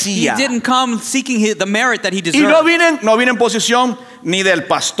merecía. didn't come seeking the merit that he Y deserved. no vino en posición ni del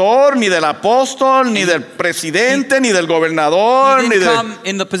pastor, ni del apóstol, ni del presidente, ni del He gobernador, didn't come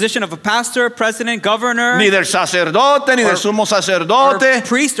in the position of a pastor, president, governor, ni del sacerdote, ni del sumo or sacerdote.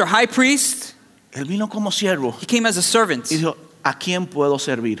 priest or high priest. Él vino como siervo He came as a servant. y dijo, ¿a quién puedo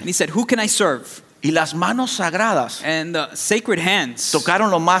servir? And he said, who can I serve? Y las manos sagradas And the sacred hands tocaron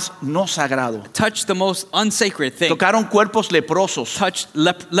lo más no sagrado. touched the most unsacred thing. Tocaron cuerpos leprosos. Touched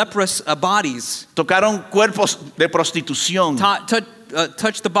leprous bodies. Tocaron cuerpos de prostitución.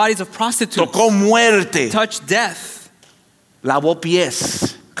 Touched the bodies of prostitutes. Tocó muerte. Touched death. Lavó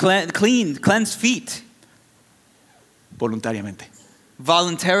pies Cleansed feet voluntariamente.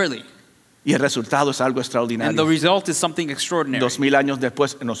 voluntarily. Y el resultado es algo And the extraordinario. result is something extraordinary. 2000 años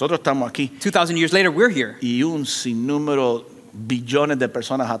después, nosotros estamos aquí 2,000 years later, we're here. y un sinnúmero, billones de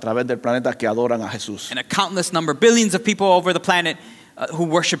personas a través del planeta que adoran a Jesús. And a countless number, billions of people over the planet who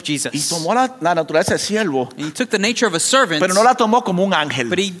worship Y Jesus. tomó la naturaleza de siervo, And he took the nature of a servant, pero no la tomó como un ángel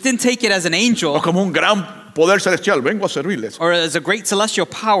but he didn't take it as an o angel como un gran poder celestial. Vengo a servirles. or as a great celestial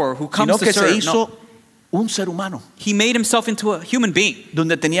power who Sino comes to que se serve. hizo No, un ser humano he made himself into a human being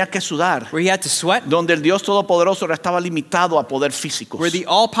donde tenía que sudar, where he had to sweat, donde el Dios Todopoderoso estaba limitado a poder físicos, where the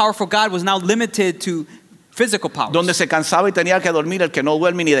all-powerful God was now limited to physical powers, donde se cansaba y tenía que dormir el que no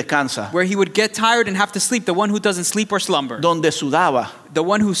duerme ni descansa, where he would get tired and have to sleep, the one who doesn't sleep or slumber, donde sudaba the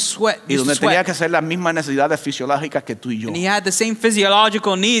one who y used to donde tenía sweat. que hacer las mismas necesidades fisiológicas que tú y yo. And he had the same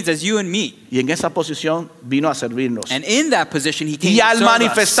physiological needs as you and me. Y en esa posición vino a servirnos. And in that position, he came Y to al serve us.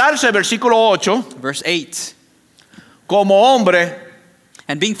 manifestarse, versículo 8, Verse 8. como hombre,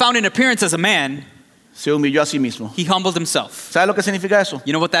 And being found in appearance as a man, se humilló a sí mismo. he humbled himself. ¿Sabe lo que significa eso?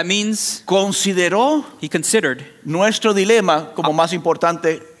 You know what that means? Consideró He considered nuestro dilema como más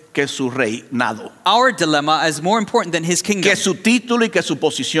importante que su reinado, our dilemma as more important than his kingdom, que su título y que su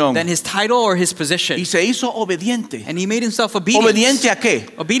posición. than his title or his position. Y se hizo obediente. And he made himself obedient. ¿Obediente a qué?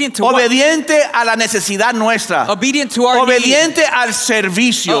 Obedient to what? Obediente a la necesidad nuestra. Obedient to our need. Obediente al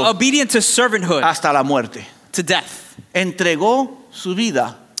servicio Obedient to servanthood, hasta la muerte. to death. Entregó su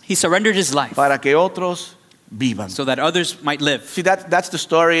vida He surrendered his life para que otros vivan. so that others might live. See, that's the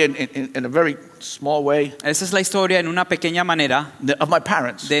story in a very small way Esa es la historia en una pequeña manera of my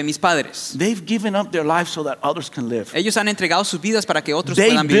parents. de mis padres. They've given up their lives so that others can live. Ellos han entregado sus vidas para que otros They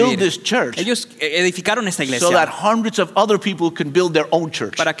puedan built vivir. this church Ellos edificaron esta iglesia so that hundreds of other people can build their own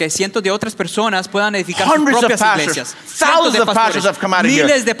church. para que cientos de otras personas puedan edificar sus Hundreds of propias pastors, iglesias. thousands Cientos of pastors have come out of here.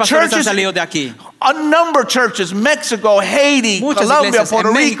 Miles de pastores han Churches, salido de aquí. a number of churches, Mexico, Haiti, Muchas Colombia, iglesias Puerto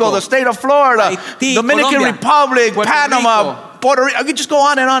en Rico, México, the state of Florida, Haití, Dominican Colombia, Republic, Puerto Panama, Rico. Puerto Rico. I could just go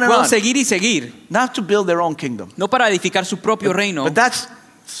on and on and Pueden on. seguir y seguir, Not to build their own kingdom. no para edificar su propio reino, But that's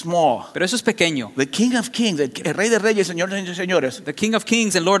small. pero eso es pequeño. The King of Kings, el Rey de Reyes, Señores y Señores, The King of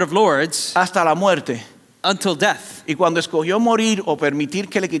Kings and Lord of Lords hasta la muerte. until death. Y cuando escogió morir o permitir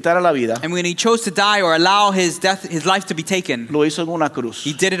que le quitara la vida, And when he chose to die or allow his life to be taken, lo hizo en una cruz.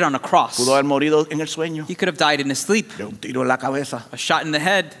 he did it on a cross. Pudo haber morido en el sueño, He could have died in his sleep, de un tiro en la cabeza a shot in the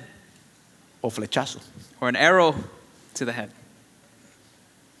head o flechazo. or an arrow to the head.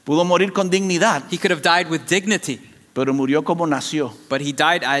 Pudo morir con dignidad, He could have died with dignity, pero murió como nació, but he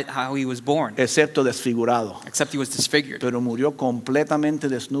died how he was born, excepto desfigurado. except he was disfigured. Pero murió completamente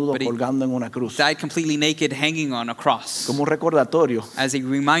desnudo, But he- colgando en una cruz. Died completely naked, hanging on a cross, Como un recordatorio as a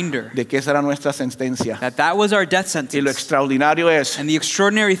reminder de que esa era nuestra sentencia. that was our death Y lo sentence. extraordinario es And the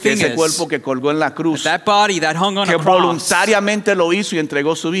extraordinary que thing ese is cuerpo que colgó en la cruz, that body that hung on que a cross, voluntariamente lo hizo y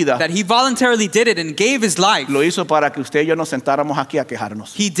entregó su vida, that he voluntarily did it and gave his life. lo hizo para que usted y yo nos sentáramos aquí a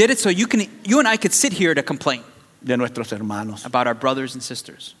quejarnos He did it so you and I could sit here to complain de nuestros hermanos, about our brothers and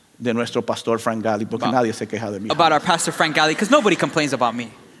sisters, de nuestro pastor Frank Galli, porque About- nadie se queja de mí. about our pastor Frank Galli, because nobody complains about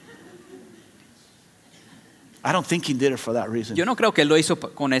me. I don't think he did it for that reason. Yo no creo que él lo hizo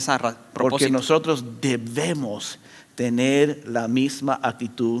con esa Porque propósito. nosotros debemos tener la misma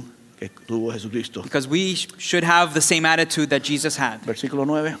actitud que tuvo Jesucristo. Because we should have the same attitude that Jesus had. Versículo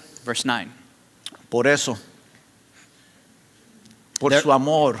 9. Verse 9. Por eso, por There- su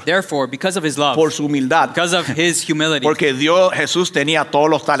amor, Therefore, because of his love, por su humildad, because of his humility, porque Jesús tenía todos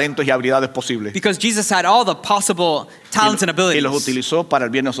los talentos y habilidades posibles. because Jesus had all the possible talents and Y abilities, los utilizó para el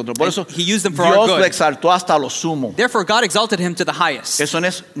bien de nosotros. Por And eso he used them for our Dios good. lo exaltó hasta lo sumo. therefore God exalted him to the highest. Eso no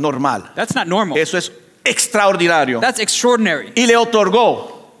es normal. That's not normal. Eso es extraordinario. That's extraordinary. Y le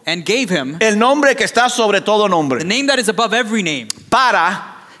otorgó and gave him el nombre que está sobre todo the nombre, name that is above every name,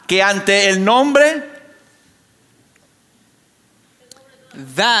 para que ante el nombre,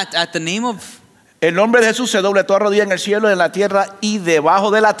 that at the name of el nombre de Jesús se doble toda rodilla en el cielo, en la tierra y debajo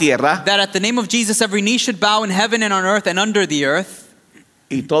de la tierra, that at the name of Jesus every knee should bow in heaven and on earth and under the earth,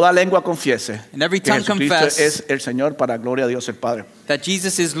 y toda lengua confiese and every que tongue Jesucristo confess es el Señor, para gloria de Dios el Padre. that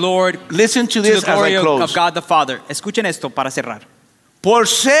Jesus is Lord, Listen to to this the as glory I of close. God the Father. Escuchen esto para cerrar. Por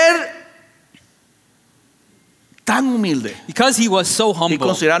ser tan humilde Because he was so y humble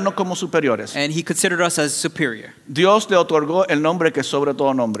considerarnos como superiores, and he considered us as superior, Dios le otorgó el nombre que es sobre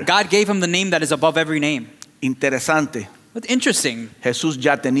todo nombre. God gave him the name that is above every name. Interesante, What's interesting, Jesús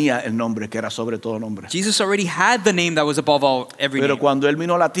ya tenía el nombre que era sobre todo nombre. Jesus already had the name that was above all every Pero name. cuando Él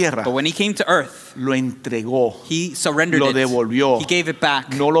vino a la tierra, But when he came to earth, lo entregó, he surrendered lo it. devolvió, He gave it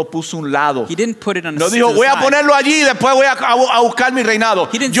back. no lo puso a un lado. He didn't put it on No the dijo, to the voy a side. ponerlo allí y después voy a buscar mi reinado.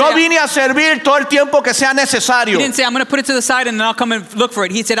 He didn't Yo say- vine a servir todo el tiempo que sea He necesario. didn't say, I'm going to put it to the side and then I'll come and look for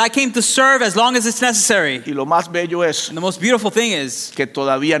it. He said, I came to serve as long as it's necessary. Y lo más bello es And the most beautiful thing is que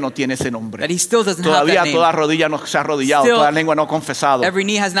todavía no tiene ese nombre. that he still doesn't have Todavía that name. toda rodilla no se ha arrodillado, Still- toda lengua no ha confesado. Every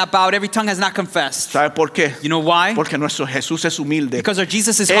knee has not bowed, every tongue has not confessed. ¿Sabe por qué? You know why? Porque nuestro Jesús es humilde. Because our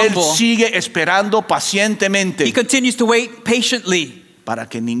Jesus is Él humble. sigue esperando pacientemente He continues to wait patiently para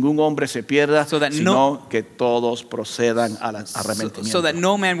que ningún hombre se pierda, So that sino que todos procedan al arrepentimiento. so that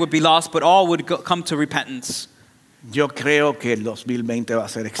no man would be lost, but all would come to repentance. Yo creo que el 2020 va a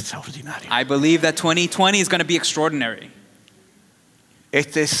ser extraordinario. I believe that 2020 is going to be extraordinary.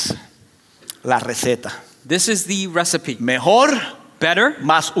 Esta es la receta. This is the recipe. Mejor, Better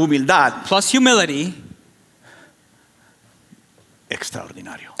más humildad, plus humility,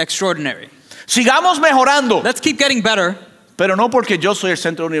 extraordinario. extraordinary. Sigamos mejorando, Let's keep getting better, pero no porque yo soy el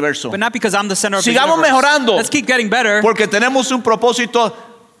centro del universo. but not because I'm the center of the Sigamos universe. mejorando. Let's keep getting better Porque tenemos un propósito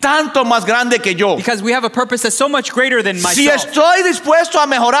tanto más grande que yo. because we have a purpose that's so much greater than Si myself. estoy dispuesto a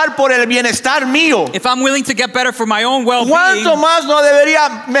mejorar por el bienestar mío, If I'm willing to get better for my own well-being, ¿cuánto más no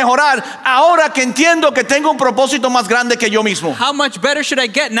debería mejorar ahora que entiendo que tengo un propósito más grande que yo mismo? how much better should I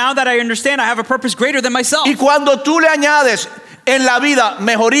get now that I understand I have a purpose greater than myself? Y cuando tú le añades en la vida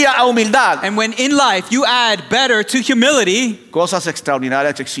mejoría a humildad, And when in life you add better to humility, cosas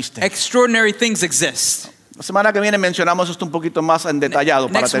extraordinarias existen. extraordinary things exist. La semana que viene mencionamos esto un poquito más en detallado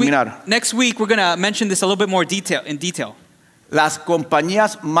para terminar. Next week we're going to mention this a little bit more in detail. Las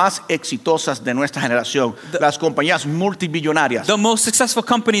compañías más exitosas de nuestra generación, las compañías multimillonarias, The most successful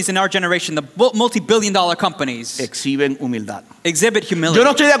companies in our generation, the multi-billion-dollar companies, exhiben humildad. exhibit humility. Yo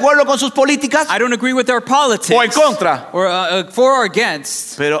no estoy de acuerdo con sus políticas, I don't agree with their politics o en contra, or for or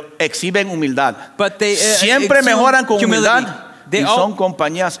against, pero exhiben humildad. but they Siempre exude mejoran con humility. humildad y They, son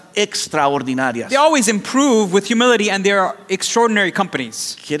compañías extraordinarias. they always improve with humility, and they are extraordinary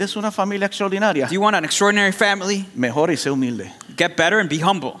companies. ¿Quieres una familia extraordinaria? Do you want an extraordinary family? Mejor y sé humilde. Get better and be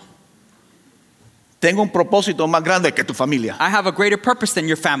humble. Tengo un propósito más grande que tu familia. I have a greater purpose than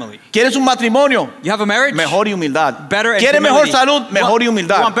your family. ¿Quieres un matrimonio? You have a marriage? Mejor y humildad. Better and ¿Quieres mejor humility. salud? You Mejor want- y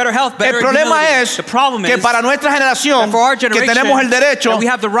humildad. you want better health, better El problema humility. es The problem que is para nuestra generación, that for our que generation, tenemos el derecho, that we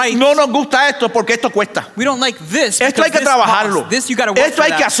have the right, no nos gusta esto porque esto cuesta. we don't like this. Esto because hay que this trabajarlo. costs. This you got to work Esto for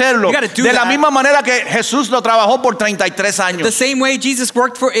hay que that. hacerlo. You got to do De la that. misma manera que Jesús lo trabajó por 33 The años. same way Jesus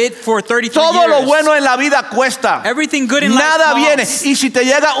worked for it for 33 Todo years. lo bueno en la vida cuesta. Everything good in Nada life viene. costs. Y si te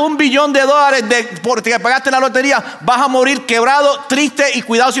llega $1 billón porque pagaste la lotería, vas a morir quebrado, triste y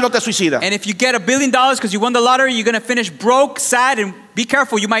cuidado si no te suicidas. And if you get $1 billion because you won the lottery, you're going to finish broke, sad, and be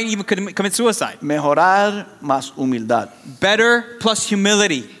careful. You might even commit suicide. Mejorar más humildad. Better plus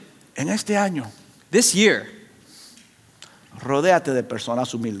humility. En este año, This year, rodéate de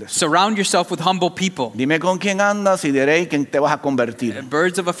personas humildes. surround yourself with humble people. Dime con quién andas y diré quién te vas a convertir.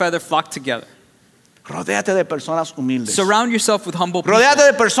 Birds of a feather flock together. Rodéate de personas humildes. Surround yourself with humble people. Rodéate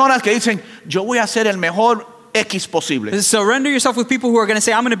de personas que dicen, yo voy a ser el mejor X posible. Surrender yourself with people who are going to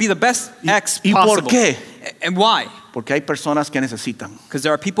say, I'm going to be the best X ¿Y por possible. qué? And why? Porque hay personas que necesitan. Because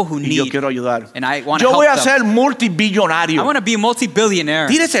there are people who Y yo need, quiero ayudar. and I want to Yo help voy a them. ser I multibillonario. want to be a multi-billionaire.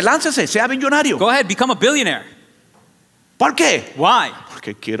 Tírese, láncese, sea billonario. Go ahead, become a billionaire. ¿Por qué? Why?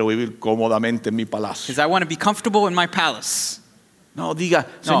 Porque quiero vivir cómodamente en mi palacio. Because I want to be comfortable in my palace. No, diga,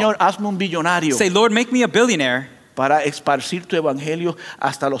 No. Señor, hazme un billonario Say, Lord, make me a billionaire para esparcir tu evangelio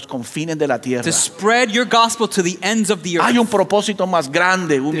hasta los confines de la tierra. to spread your gospel to the ends of the earth. Hay un propósito más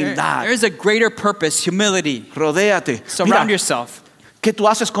grande, There humildad. is a greater purpose, humility. Rodéate. Surround Mira, yourself. ¿qué tú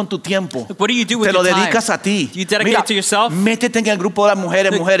haces con tu tiempo? What do you do with Te lo your time? dedicas a ti. Do you dedicate Mira, it to yourself? métete en el grupo de las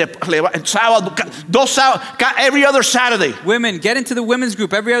mujeres, el sábado, dos sábados, every other Saturday. Women, get into the women's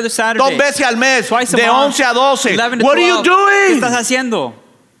group every other Dos Saturday. veces al mes, Twice a de month, 11 a 12. 11 to What are you 12. ¿Qué estás doing? haciendo?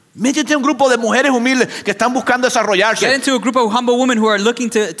 Métete en un grupo de mujeres humildes que están buscando Get desarrollarse. into a group of humble women who are looking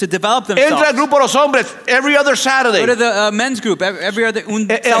to develop Entra al themselves. grupo de los hombres every other Saturday. Go to the men's group every other, un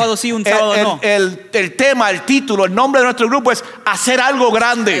sábado sí, un sábado no. El tema, el título, el nombre de nuestro grupo es hacer algo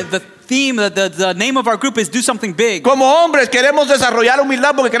grande. The theme, the name of our group is do something big. Como hombres queremos desarrollar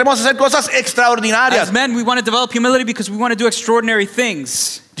humildad porque queremos hacer cosas extraordinarias. As men, we want to develop humility because we want to do extraordinary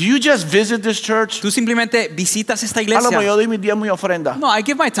things. Do you just visit this church? Tú simplemente visitas esta Ah, no, yo iglesia. doy mi diezmo y ofrenda. No, I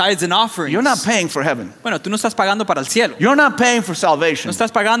give my tithes and offerings. You're not paying for heaven. Bueno, tú no estás pagando para el cielo. You're not paying for No salvation.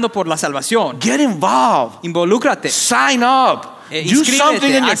 estás pagando por la salvación. Get involved. Involúcrate. Sign up. Do Inscríbete, something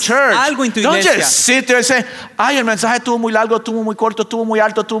in your haz church. algo en tu Don't iglesia. just sit there and say, ay, el mensaje estuvo muy largo, estuvo muy corto, estuvo muy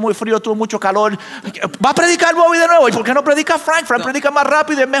alto, estuvo muy frío, estuvo mucho calor. Va a predicar Bobby de nuevo. ¿Y por qué no predica Frank? Frank predica más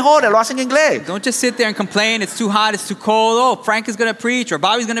rápido y es mejor, lo hace en inglés. Don't just sit there and complain. It's too hot, it's too cold. Oh, Frank is going to preach or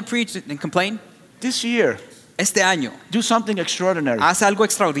Bobby's going to preach and complain. This year, Este año, do something extraordinary. haz algo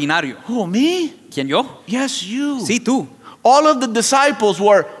extraordinario. Who, me? ¿Quién yo? Yes, you. Sí, tú. All of the disciples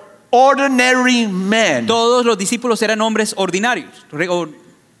were ordinary men. Todos los discípulos eran hombres ordinarios,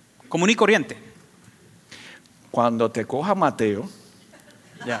 común y corriente. Cuando te coja Mateo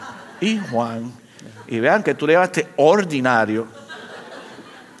Ya. y Juan y vean que tú le llamaste ordinario,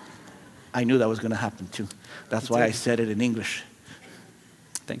 I knew that was going to happen too. That's why I said it in English.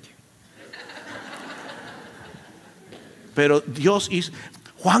 Thank you. Pero Dios hizo.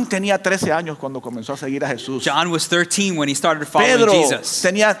 Juan tenía 13 años cuando comenzó a seguir a Jesús. John was 13 when he started following Pedro Jesus.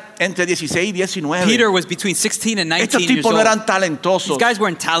 tenía entre 16 y 19. Peter was between 16 and 19 Estos years tipos no old. eran talentosos. These guys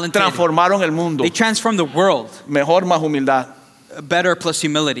weren't talented. Transformaron el mundo. They transformed the world. Mejor, más humildad. Better plus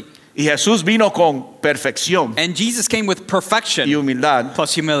humility. Y Jesús vino con perfección And Jesus came with y perfection humildad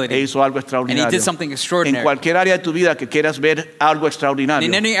plus e humility. hizo algo And he extraordinario. did something En extraordinary. cualquier área de tu vida que quieras ver algo extraordinario,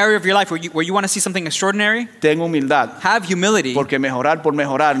 In any area of your life where you want to see something extraordinary, ten humildad. have humility. Porque mejorar por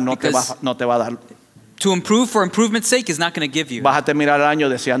mejorar no te va a dar. To improve for improvement's sake is not going to give you. Vas a terminar el año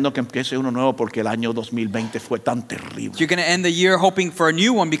deseando que empiece uno nuevo porque el año 2020 fue tan terrible. You're going to end the year hoping for a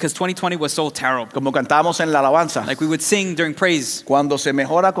new one because 2020 was so terrible. Como cantábamos en la alabanza, Like we would sing during praise. cuando se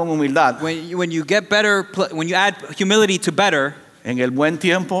mejora con humildad, When you get better, when you add humility to better, en el buen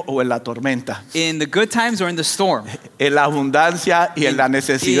tiempo o en la tormenta, in the good times or in the storm, en la abundancia y en la in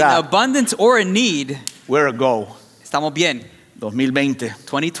necesidad, abundance or in need, where to go. estamos bien. 2020,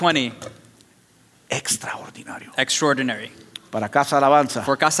 2020, extraordinario. extraordinary. Para Casa Alabanza,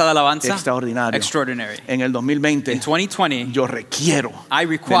 For Casa de Alabanza, extraordinario. extraordinary. En el 2020, In 2020, yo requiero I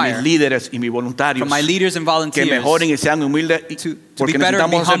de require mis líderes y mis voluntarios from my leaders and que volunteers mejoren y sean humildes to porque be better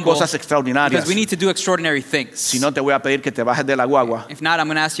and be necesitamos hacer humble cosas extraordinarias. because we need to do extraordinary things. Si no, te voy a pedir que te bajes de la guagua If not, I'm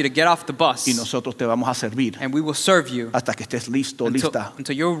going to ask you to get off the bus y nosotros te vamos a servir and we will serve you hasta que estés listo, lista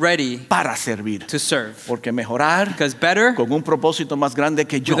until you're ready para servir. to serve. Porque mejorar Because better con un propósito más grande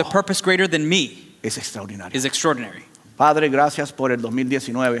que yo with a purpose greater than me es extraordinario. is extraordinary. Padre, gracias por el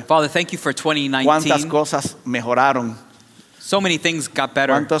 2019. Father, thank you for Cuántas 2019. cosas mejoraron, So many things got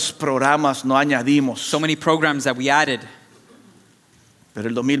better. cuántos programas no añadimos. So many programs that we added. Pero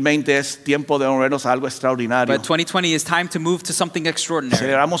el 2020 es tiempo de honrarnos a algo extraordinario. But 2020 is time to move to something extraordinary.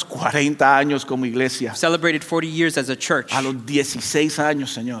 Celebramos 40 años como iglesia. Celebrated 40 years as a church. A los 16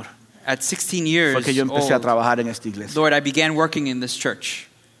 años, Señor, At 16 years fue que yo empecé a old, trabajar en esta iglesia. Lord, I began working in this church.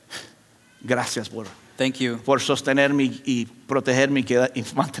 Gracias Thank you por sostenerme y protegerme y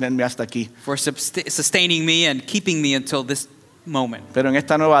mantenerme hasta aquí. for sustaining me and keeping me until this moment. Pero en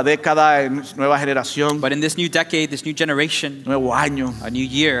esta nueva década, en nueva generación, But in this new decade, this new generation, nuevo año, a new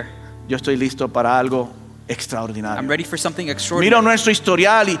year, yo estoy listo para algo I'm extraordinario. ready for something Miro extraordinary. nuestro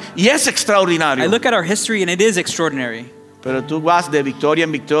historial y es I extraordinario. look at our history and it is extraordinary. Pero tú vas de victoria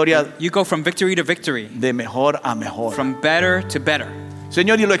en victoria, You go from victory to victory, de mejor a mejor. from better to better.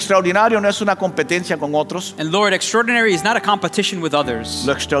 Señor, y lo extraordinario no es una competencia con otros. And Lord, extraordinary is not a competition with others.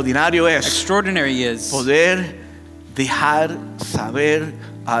 Lo extraordinario es Extraordinary is poder dejar saber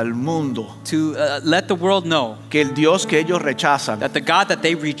al mundo to let the world know que el Dios que ellos rechazan, that the God that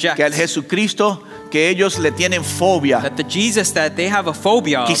they reject, que el Jesucristo que ellos le tienen fobia, that the Jesus that they have a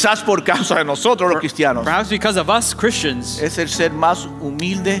phobia of, quizás por causa de nosotros los cristianos, perhaps because of us Christians, es el ser más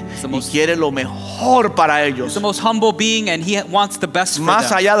humilde the y most- quiere lo mejor para is ellos, the most humble being and he wants the best for más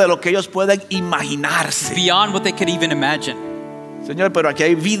them, allá de lo que ellos pueden imaginarse. beyond what they could even imagine. Señor, pero aquí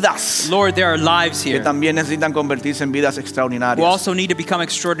hay vidas Lord, there are lives que here también necesitan convertirse en vidas who extraordinarias. also need to become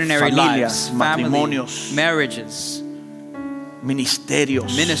extraordinary Familias, lives, matrimonios. marriages,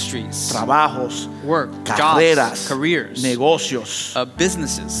 Ministerios, ministries, trabajos, work, carreras, jobs, careers, negocios,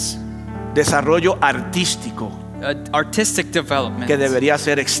 businesses, desarrollo artístico artistic development que debería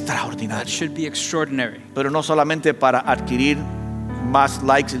ser that extraordinario. should be extraordinary. Pero no solamente para adquirir más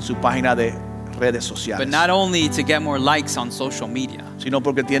likes en su página de redes But sociales, not only to get more likes on social media, sino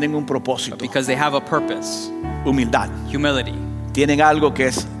porque tienen un but propósito, because they have a purpose, humildad. humility. Tienen algo que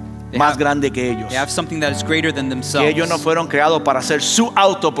es They más have- grande que ellos. They have something that is greater than Que themselves. ellos no fueron creados para hacer su They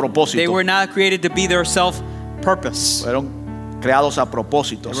autopropósito. were not created to be their self-purpose. Fueron creados a They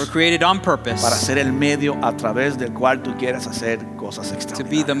propósitos were created on para purpose ser el medio a través del cual tú quieras hacer cosas to be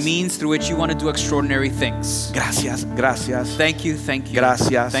the extraordinarias. means through which you want to do extraordinary things. Gracias, gracias. Thank you, thank you.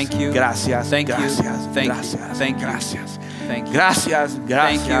 Gracias, Thank you. gracias, Thank you. gracias, Thank you. gracias, Thank you. gracias, Thank you. gracias,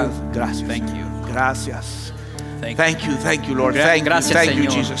 gracias, Thank you. gracias, Thank you. gracias. Thank you. Thank you, Lord. Thank Gracias, you,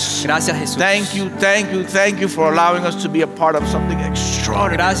 Señor. Jesus. Gracias, Jesús. Thank you for allowing us to be a part of something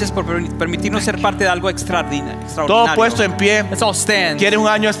extraordinary. Gracias por permitirnos ser parte de algo extraordinario. Todo puesto en pie. Let's all stand. ¿Quieres un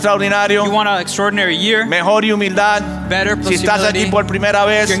año extraordinario? You want an extraordinary year? Mejor y humildad. Better plus Si estás aquí humility. por primera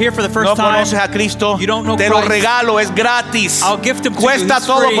vez, If you're here for the first no time, conoces a Cristo, you don't know te lo Christ, regalo, es gratis. I'll gift him to Cuesta you. He's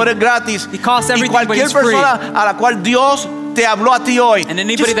todo, free. pero es gratis. It costs Y everything, but cualquier it's free. persona a la cual Dios te habló a ti hoy, And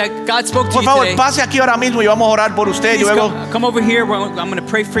anybody that God spoke to por you favor, today, pase aquí ahora mismo y vamos a orar por usted. Y please luego, come over here. I'm going to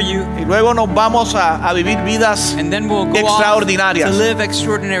pray for you. nos vamos a vivir vidas And then we'll go off extraordinarias. to live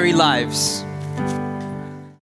extraordinary lives.